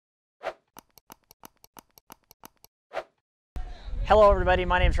Hello everybody,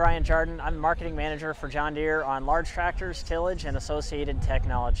 my name is Jardon. I'm the marketing manager for John Deere on large tractors, tillage, and associated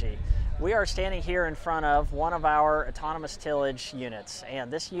technology. We are standing here in front of one of our autonomous tillage units, and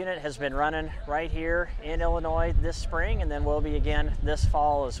this unit has been running right here in Illinois this spring, and then will be again this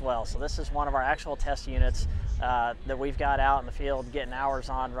fall as well. So this is one of our actual test units that we've got out in the field getting hours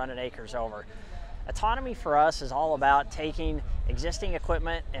on, running acres over. Autonomy for us is all about taking existing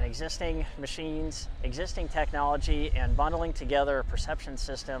equipment and existing machines, existing technology, and bundling together a perception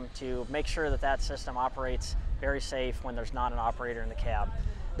system to make sure that that system operates very safe when there's not an operator in the cab.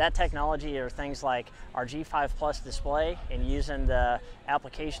 That technology are things like our G5 Plus display and using the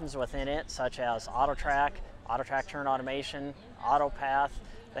applications within it, such as AutoTrack turn automation, AutoPath,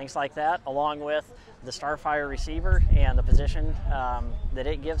 things like that, along with the Starfire receiver and the position that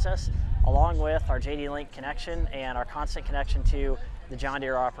it gives us, along with our JD Link connection and our constant connection to the John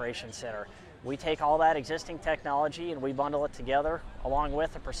Deere Operations Center. We take all that existing technology and we bundle it together along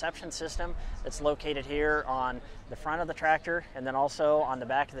with a perception system that's located here on the front of the tractor and then also on the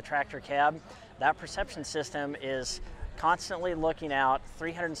back of the tractor cab. That perception system is constantly looking out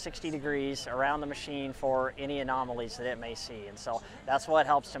 360 degrees around the machine for any anomalies that it may see. And so that's what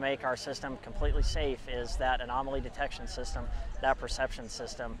helps to make our system completely safe, is that anomaly detection system, that perception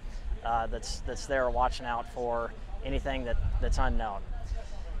system that's there watching out for anything that's unknown.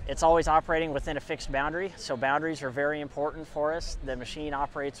 It's always operating within a fixed boundary, so boundaries are very important for us. The machine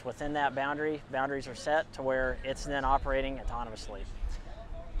operates within that boundary. Boundaries are set to where it's then operating autonomously.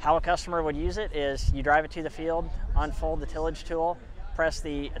 How a customer would use it is you drive it to the field, unfold the tillage tool, press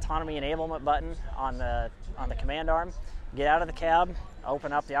the autonomy enablement button on the command arm, get out of the cab,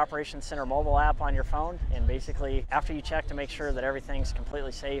 open up the Operations Center mobile app on your phone, and basically after you check to make sure that everything's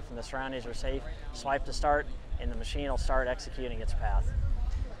completely safe and the surroundings are safe, swipe to start and the machine will start executing its path.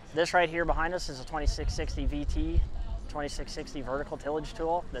 This right here behind us is a 2660 VT, 2660 vertical tillage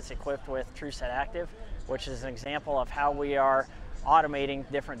tool that's equipped with TrueSet Active, which is an example of how we are automating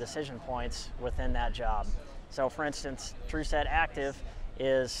different decision points within that job. So for instance, TrueSet Active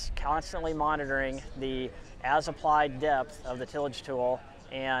is constantly monitoring the as-applied depth of the tillage tool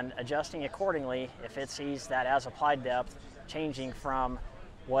and adjusting accordingly if it sees that as-applied depth changing from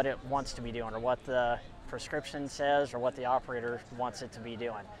what it wants to be doing or what the prescription says or what the operator wants it to be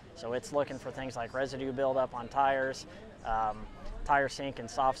doing. So it's looking for things like residue buildup on tires, tire sink and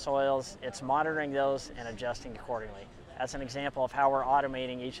soft soils. It's monitoring those and adjusting accordingly. That's an example of how we're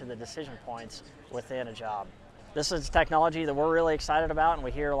automating each of the decision points within a job. This is technology that we're really excited about, and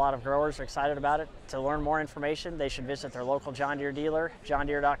we hear a lot of growers are excited about it. To learn more information, they should visit their local John Deere dealer,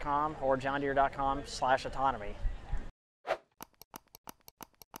 johndeere.com or johndeere.com/autonomy.